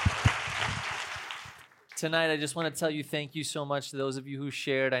 Tonight, I just want to tell you thank you so much to those of you who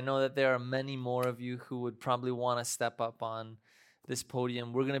shared. I know that there are many more of you who would probably want to step up on this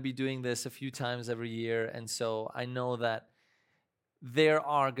podium. We're going to be doing this a few times every year, and so I know that there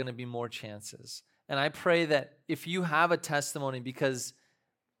are going to be more chances. And I pray that if you have a testimony, because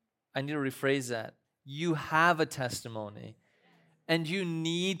I need to rephrase that, you have a testimony, and you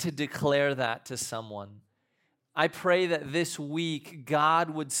need to declare that to someone. I pray that this week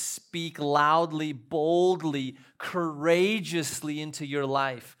God would speak loudly, boldly, courageously into your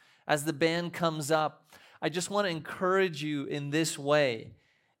life. As the band comes up, I just want to encourage you in this way.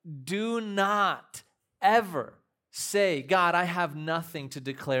 Do not ever say, God, I have nothing to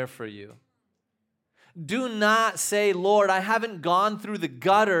declare for you. Do not say, Lord, I haven't gone through the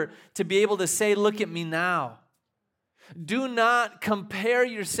gutter to be able to say, look at me now. Do not compare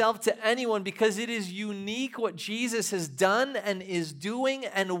yourself to anyone, because it is unique what Jesus has done and is doing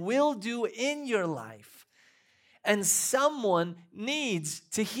and will do in your life. And someone needs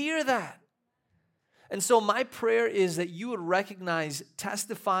to hear that. And so my prayer is that you would recognize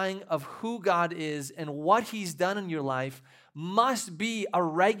testifying of who God is and what He's done in your life must be a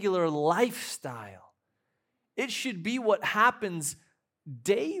regular lifestyle. It should be what happens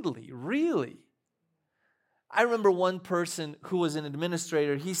daily, really. I remember one person who was an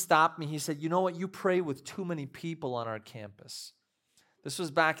administrator, he stopped me. He said, you know what? You pray with too many people on our campus. This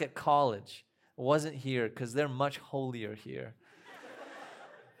was back at college. It wasn't here because they're much holier here.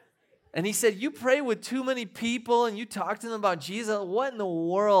 And he said, you pray with too many people and you talk to them about Jesus. What in the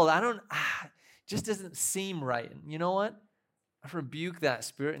world? It just doesn't seem right. And you know what? I rebuke that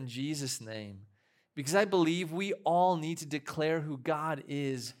spirit in Jesus' name, because I believe we all need to declare who God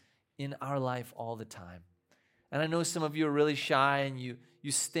is in our life all the time. And I know some of you are really shy and you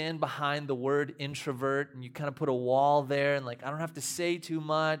stand behind the word introvert and you kind of put a wall there and like, I don't have to say too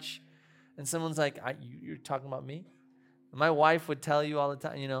much. And someone's like, you're talking about me? My wife would tell you all the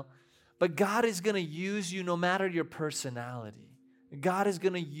time, you know. But God is going to use you no matter your personality. God is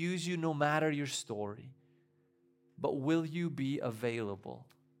going to use you no matter your story. But will you be available?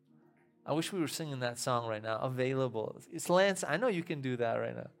 I wish we were singing that song right now, available. It's Lance, I know you can do that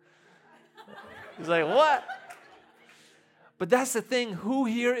right now. He's like, what? But that's the thing, who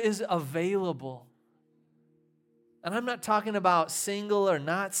here is available? And I'm not talking about single or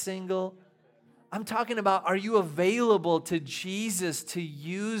not single. I'm talking about, are you available to Jesus to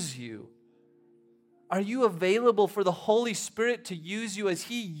use you? Are you available for the Holy Spirit to use you as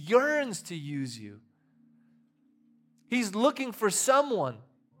He yearns to use you? He's looking for someone.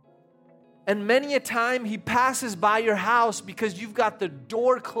 And many a time He passes by your house because you've got the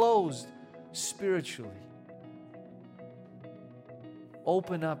door closed spiritually.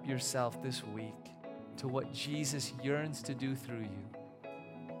 Open up yourself this week to what Jesus yearns to do through you.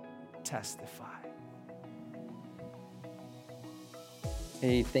 Testify.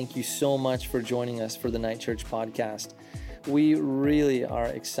 Hey, thank you so much for joining us for the Night Church podcast. We really are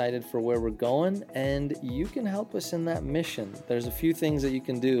excited for where we're going, and you can help us in that mission. There's a few things that you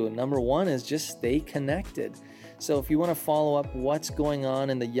can do. Number one is just stay connected. So if you want to follow up what's going on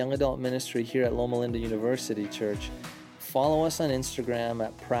in the young adult ministry here at Loma Linda University Church, follow us on Instagram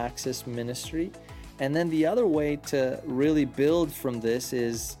at Praxis Ministry. And then the other way to really build from this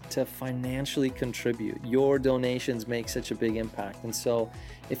is to financially contribute. Your donations make such a big impact. And so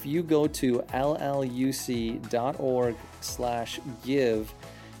if you go to lluc.org/give,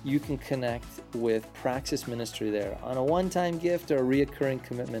 you can connect with Praxis Ministry there on a one-time gift or a reoccurring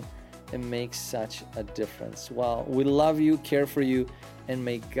commitment. It makes such a difference. Well, we love you, care for you, and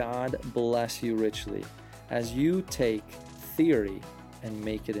may God bless you richly as you take theory and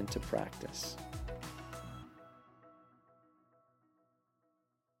make it into practice.